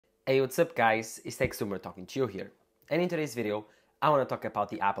Hey, what's up guys, it's TechSumer talking to you here. And in today's video, I want to talk about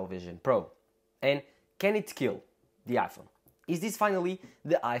the Apple Vision Pro. And can it kill the iPhone? Is this finally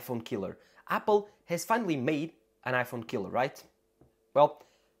the iPhone killer? Apple has finally made an iPhone killer, right? Well,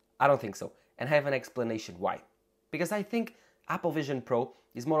 I don't think so, and I have an explanation why. Because I think Apple Vision Pro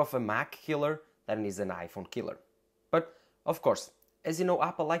is more of a Mac killer than it is an iPhone killer. But, of course, as you know,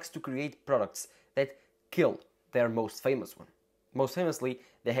 Apple likes to create products that kill their most famous one. Most famously,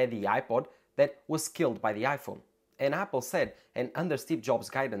 they had the iPod that was killed by the iPhone. And Apple said, and under Steve Jobs'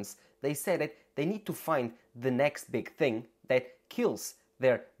 guidance, they said that they need to find the next big thing that kills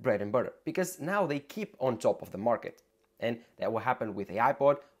their bread and butter. Because now they keep on top of the market. And that will happen with the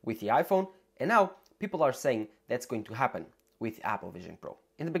iPod, with the iPhone, and now people are saying that's going to happen with Apple Vision Pro.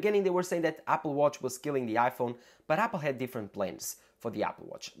 In the beginning, they were saying that Apple Watch was killing the iPhone, but Apple had different plans for the Apple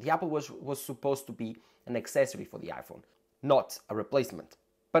Watch. The Apple Watch was supposed to be an accessory for the iPhone, not a replacement.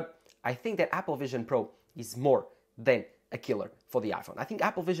 But I think that Apple Vision Pro is more than a killer for the iPhone. I think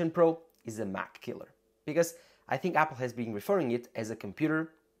Apple Vision Pro is a Mac killer because I think Apple has been referring it as a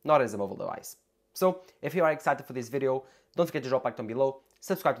computer, not as a mobile device. So if you are excited for this video, don't forget to drop a like down below,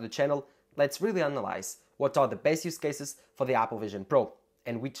 subscribe to the channel. Let's really analyze what are the best use cases for the Apple Vision Pro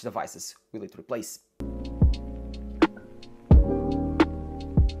and which devices will it replace.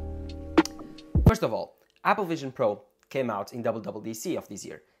 First of all, Apple Vision Pro came out in WWDC of this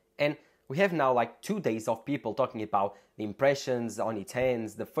year, and we have now like 2 days of people talking about the impressions on its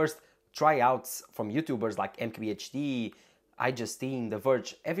hands, the first tryouts from YouTubers like MKBHD, iJustine, The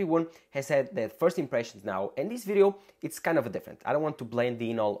Verge. Everyone has had their first impressions now, and this video, it's kind of different. I don't want to blend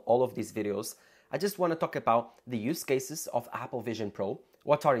in all of these videos. I just want to talk about the use cases of Apple Vision Pro,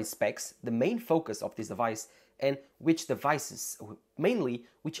 what are its specs, the main focus of this device, and which devices, mainly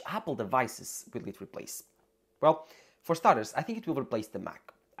which Apple devices will it replace. Well, for starters, I think it will replace the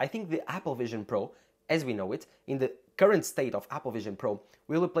Mac. I think the Apple Vision Pro, as we know it, in the current state of Apple Vision Pro,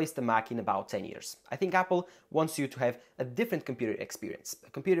 will replace the Mac in about 10 years. I think Apple wants you to have a different computer experience. A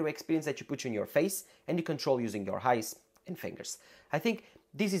computer experience that you put in your face and you control using your eyes and fingers. I think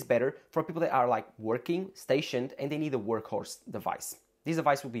this is better for people that are like working, stationed, and they need a workhorse device. This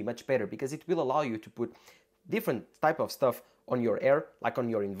device will be much better because it will allow you to put different type of stuff on your air, like on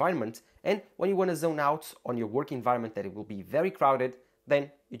your environment, and when you want to zone out on your work environment that it will be very crowded, then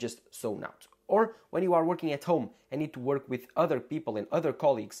you just zone out. Or when you are working at home and need to work with other people and other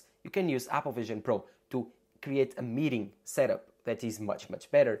colleagues, you can use Apple Vision Pro to create a meeting setup that is much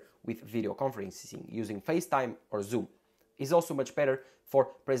better with video conferencing using FaceTime or Zoom. It's also much better for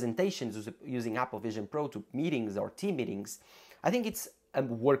presentations using Apple Vision Pro to meetings or team meetings. I think it's a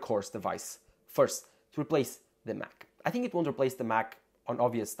workhorse device first to replace the Mac. I think it won't replace the Mac on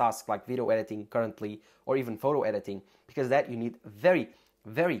obvious tasks like video editing currently or even photo editing, because that you need very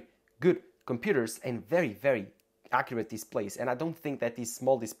good computers and very accurate displays, and I don't think that these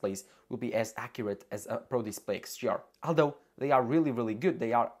small displays will be as accurate as a Pro Display XDR. Although they are really good.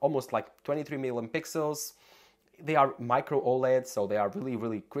 They are almost like 23 million pixels. They are micro OLED, so they are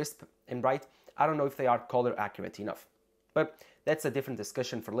really crisp and bright. I don't know if they are color accurate enough, but that's a different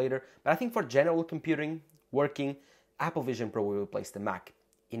discussion for later. But I think for general computing, working, Apple Vision Pro will replace the Mac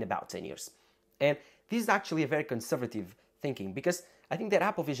in about 10 years. And this is actually a very conservative thinking, because I think that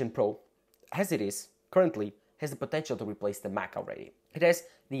Apple Vision Pro, as it is currently, has the potential to replace the Mac already. It has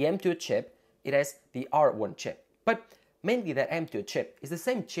the M2 chip, it has the R1 chip, but mainly that M2 chip is the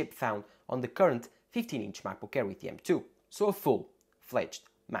same chip found on the current 15-inch MacBook Air with the M2, so a full-fledged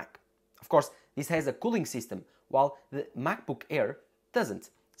Mac. Of course, this has a cooling system, while the MacBook Air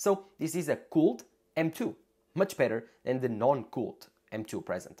doesn't. So this is a cooled M2, much better than the non-cooled M2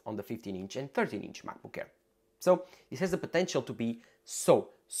 present on the 15-inch and 13-inch MacBook Air. So this has the potential to be so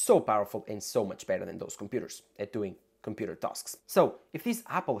powerful and so much better than those computers at doing computer tasks. So if this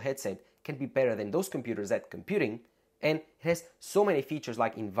Apple headset can be better than those computers at computing, and it has so many features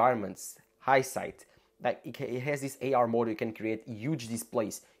like environments, high sight, like it has this AR mode, you can create huge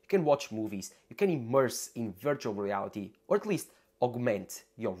displays, you can watch movies, you can immerse in virtual reality, or at least augment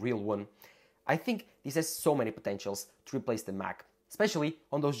your real one. I think this has so many potentials to replace the Mac, especially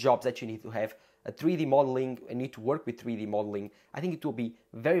on those jobs that you need to have a 3D modeling and need to work with 3D modeling. I think it will be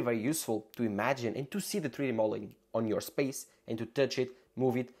very useful to imagine and to see the 3D modeling on your space and to touch it,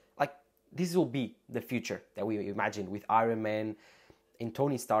 move it. Like, this will be the future that we imagine with Iron Man and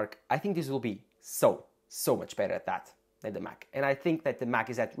Tony Stark. I think this will be so much better at that than the Mac. And I think that the Mac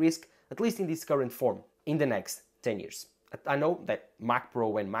is at risk, at least in this current form, in the next 10 years. I know that Mac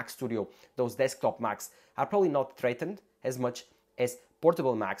Pro and Mac Studio, those desktop Macs, are probably not threatened as much as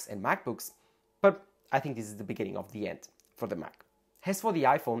portable Macs and MacBooks, but I think this is the beginning of the end for the Mac. As for the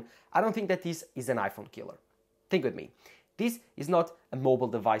iPhone, I don't think that this is an iPhone killer. Think with me. This is not a mobile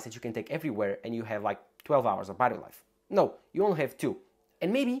device that you can take everywhere and you have like 12 hours of battery life. No, you only have 2.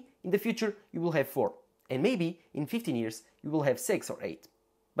 And maybe in the future you will have 4. And maybe in 15 years you will have 6 or 8.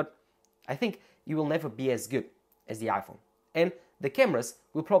 But I think you will never be as good as the iPhone. And the cameras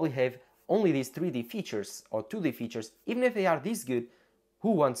will probably have only these 3D features or 2D features. Even if they are this good,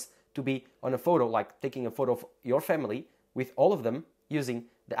 who wants to be on a photo, like taking a photo of your family with all of them using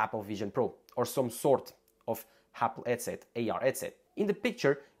the Apple Vision Pro or some sort of Apple headset, AR headset? In the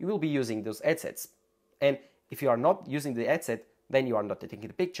picture, you will be using those headsets. And if you are not using the headset, then you are not taking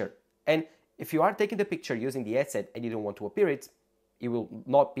the picture. And if you are taking the picture using the headset and you don't want to appear it, you will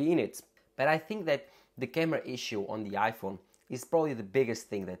not be in it. But I think that the camera issue on the iPhone is probably the biggest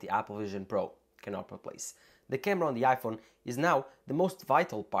thing that the Apple Vision Pro cannot replace. The camera on the iPhone is now the most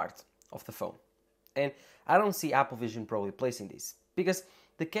vital part of the phone. And I don't see Apple Vision Pro replacing this, because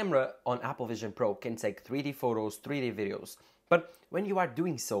the camera on Apple Vision Pro can take 3D photos, 3D videos, but when you are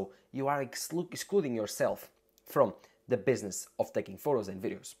doing so, you are excluding yourself from the business of taking photos and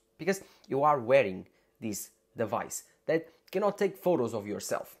videos, because you are wearing this device that cannot take photos of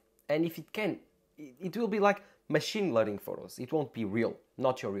yourself. And if it can, it will be like machine learning photos. It won't be real,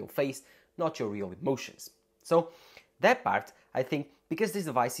 not your real face, not your real emotions. So that part, I think, because this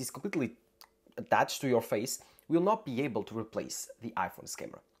device is completely attached to your face, will not be able to replace the iPhone's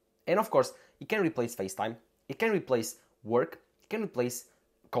camera. And of course, it can replace FaceTime, it can replace work, it can replace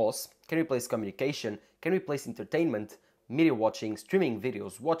calls, can replace communication, can replace entertainment, media watching, streaming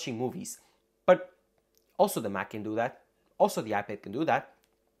videos, watching movies. But also the Mac can do that, also the iPad can do that,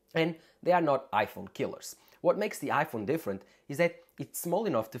 and they are not iPhone killers. What makes the iPhone different is that it's small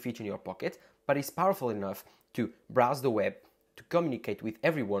enough to fit in your pocket, but it's powerful enough to browse the web, to communicate with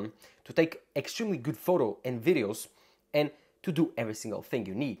everyone, to take extremely good photos and videos, and to do every single thing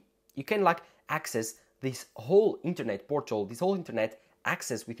you need. You can access this whole internet portal, this whole internet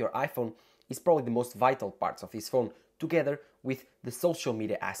access with your iPhone is probably the most vital parts of this phone, together with the social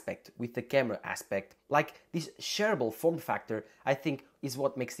media aspect, with the camera aspect. Like this shareable form factor, I think, is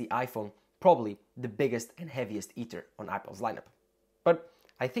what makes the iPhone probably the biggest and heaviest eater on Apple's lineup. But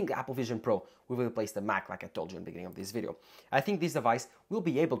I think the Apple Vision Pro will replace the Mac, like I told you in the beginning of this video. I think this device will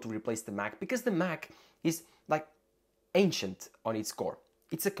be able to replace the Mac because the Mac is ancient on its core.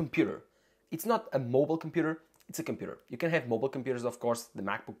 It's a computer. It's not a mobile computer, it's a computer. You can have mobile computers, of course, the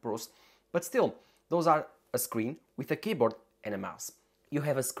MacBook Pros, but still, those are a screen with a keyboard and a mouse. You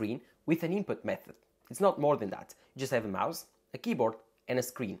have a screen with an input method. It's not more than that. You just have a mouse, a keyboard, and a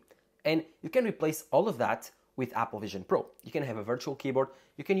screen. And you can replace all of that with Apple Vision Pro. You can have a virtual keyboard,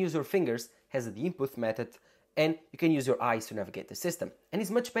 you can use your fingers as the input method, and you can use your eyes to navigate the system. And it's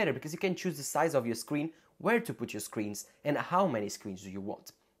much better because you can choose the size of your screen, where to put your screens, and how many screens do you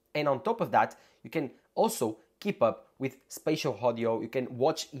want. And on top of that, you can also keep up with spatial audio, you can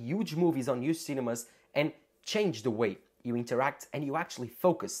watch huge movies on huge cinemas and change the way you interact and you actually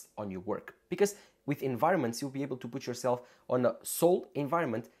focus on your work. Because with environments, you'll be able to put yourself on a sole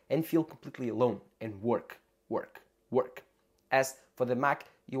environment and feel completely alone and work. As for the Mac,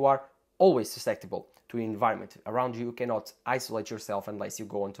 you are always susceptible to an environment around you. You cannot isolate yourself unless you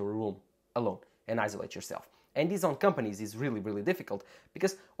go into a room alone and isolate yourself. And this on companies is really, really difficult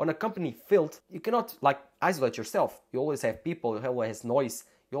because on a company field, you cannot isolate yourself. You always have people, you always have noise,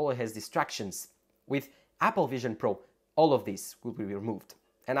 you always have distractions. With Apple Vision Pro, all of this will be removed.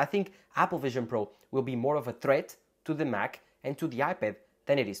 And I think Apple Vision Pro will be more of a threat to the Mac and to the iPad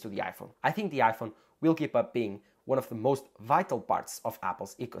than it is to the iPhone. I think the iPhone will keep up being one of the most vital parts of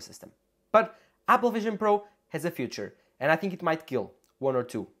Apple's ecosystem. But Apple Vision Pro has a future, and I think it might kill one or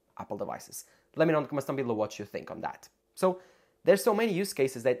two Apple devices. Let me know in the comments down below what you think on that. So there's so many use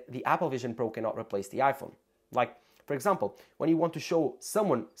cases that the Apple Vision Pro cannot replace the iPhone. Like, for example, when you want to show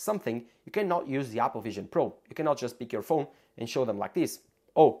someone something, you cannot use the Apple Vision Pro. You cannot just pick your phone and show them like this.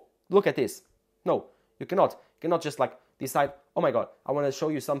 Oh, look at this. No, you cannot. You cannot just decide, oh my God, I want to show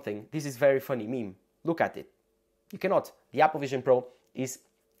you something. This is very funny meme. Look at it. You cannot. The Apple Vision Pro is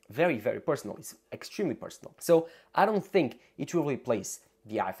very, very personal. It's extremely personal. So I don't think it will replace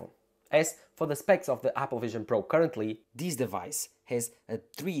the iPhone. As for the specs of the Apple Vision Pro, currently, this device has a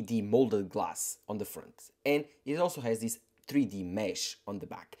 3D molded glass on the front. And it also has this 3D mesh on the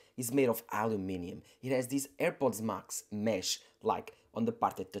back. It's made of aluminum. It has this AirPods Max mesh on the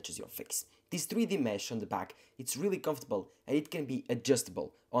part that touches your face. This 3D mesh on the back, it's really comfortable and it can be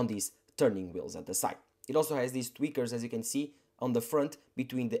adjustable on these turning wheels at the side. It also has these tweakers, as you can see, on the front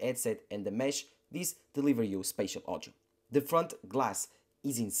between the headset and the mesh. These deliver you spatial audio. The front glass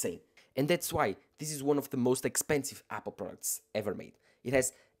is insane. And that's why this is one of the most expensive Apple products ever made. It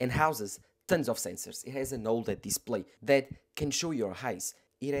has and houses tons of sensors. It has an OLED display that can show your eyes.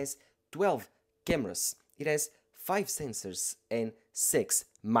 It has 12 cameras. It has 5 sensors and 6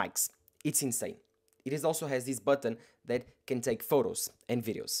 mics. It's insane. It also has this button that can take photos and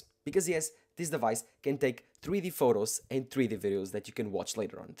videos. Because yes, this device can take 3D photos and 3D videos that you can watch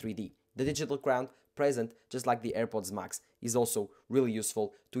later on 3D. The digital crown present, just like the AirPods Max, is also really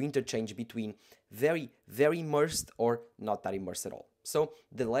useful to interchange between very, very immersed or not that immersed at all. So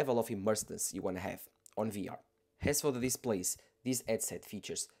the level of immersedness you want to have on VR. As for the displays, this headset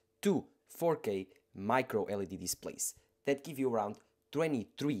features two 4K micro LED displays that give you around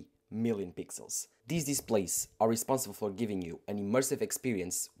 23 million pixels. These displays are responsible for giving you an immersive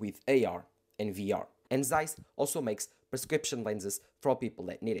experience with AR and VR. And Zeiss also makes prescription lenses for people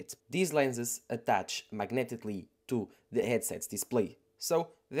that need it. These lenses attach magnetically to the headset's display, so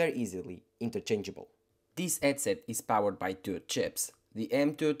they're easily interchangeable. This headset is powered by two chips, the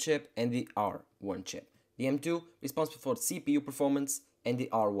M2 chip and the R1 chip. The M2 responsible for CPU performance and the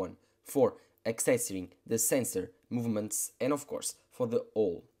R1 for accessing the sensor movements and of course for the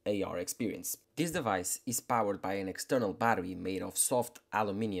whole AR experience. This device is powered by an external battery made of soft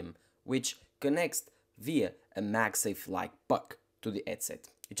aluminum which connects via a MagSafe-like puck to the headset.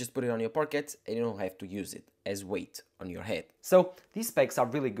 You just put it on your pocket and you don't have to use it as weight on your head. So these specs are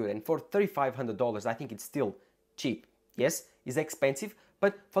really good, and for $3,500 I think it's still cheap. Yes, it's expensive,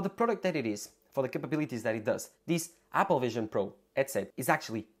 but for the product that it is, for the capabilities that it does, this Apple Vision Pro headset is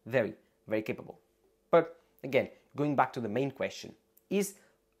actually very, very capable. But again, going back to the main question, is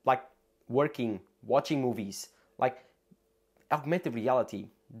like watching movies, like augmented reality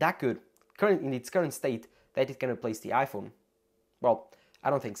that good in its current state that it can replace the iPhone? Well,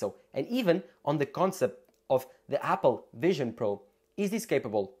 I don't think so. And even on the concept of the Apple Vision Pro, is this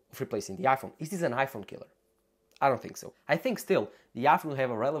capable of replacing the iPhone? Is this an iPhone killer? I don't think so. I think still the iPhone will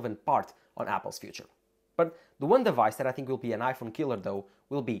have a relevant part on Apple's future. But the one device that I think will be an iPhone killer though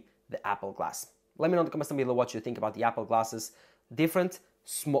will be the Apple Glass. Let me know in the comments down below what you think about the Apple glasses. Different,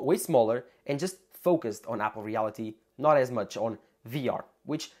 way smaller, and just focused on Apple reality, not as much on VR,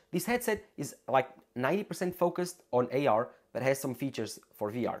 which this headset is like 90% focused on AR, but has some features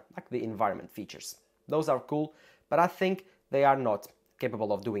for VR, like the environment features. Those are cool, but I think they are not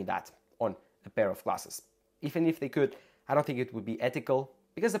capable of doing that on a pair of glasses. Even if they could, I don't think it would be ethical,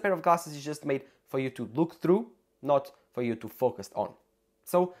 because a pair of glasses is just made for you to look through, not for you to focus on.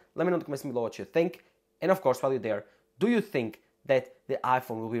 So let me know in the comments below what you think. And of course, while you're there, do you think that the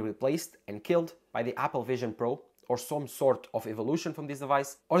iPhone will be replaced and killed by the Apple Vision Pro or some sort of evolution from this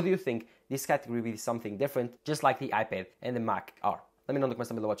device? Or do you think this category will be something different, just like the iPad and the Mac are? Let me know in the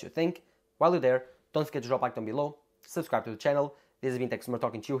comments below what you think. While you're there, don't forget to drop a like down below, subscribe to the channel. This has been Tech Summer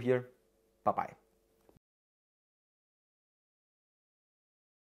talking to you here. Bye-bye.